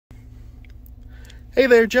Hey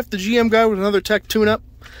there, Jeff the GM guy with another tech tune-up.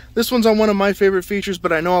 This one's on one of my favorite features,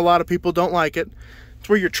 but I know a lot of people don't like it. It's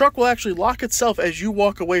where your truck will actually lock itself as you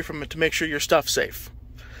walk away from it to make sure your stuff's safe.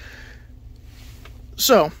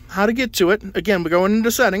 So, how to get to it? Again, we're going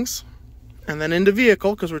into settings, and then into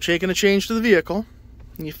vehicle, because we're taking a change to the vehicle.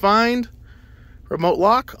 And you find remote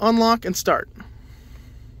lock, unlock, and start.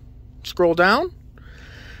 Scroll down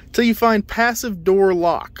till you find passive door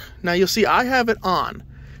lock. Now you'll see I have it on.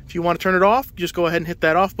 If you want to turn it off, just go ahead and hit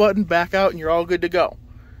that off button, back out, and you're all good to go.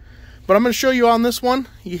 But I'm going to show you on this one,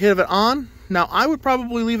 you hit it on. Now I would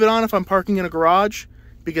probably leave it on if I'm parking in a garage,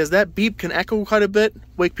 because that beep can echo quite a bit,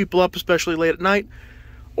 wake people up, especially late at night,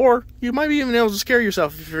 or you might be even able to scare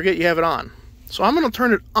yourself if you forget you have it on. So I'm going to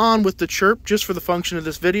turn it on with the chirp just for the function of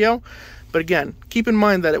this video. But again, keep in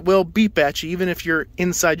mind that it will beep at you even if you're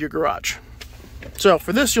inside your garage. So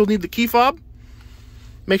for this, you'll need the key fob.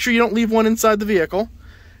 Make sure you don't leave one inside the vehicle.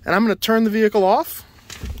 And I'm going to turn the vehicle off,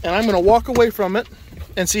 and I'm going to walk away from it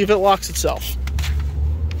and see if it locks itself.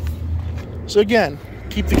 So again,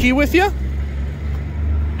 keep the key with you.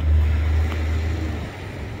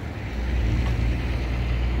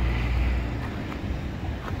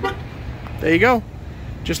 There you go.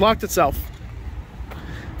 Just locked itself.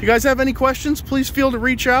 If you guys have any questions, please feel to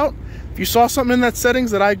reach out. If you saw something in that settings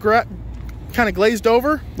that I kind of glazed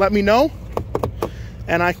over, let me know,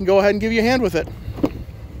 and I can go ahead and give you a hand with it.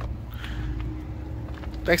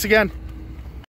 Thanks again.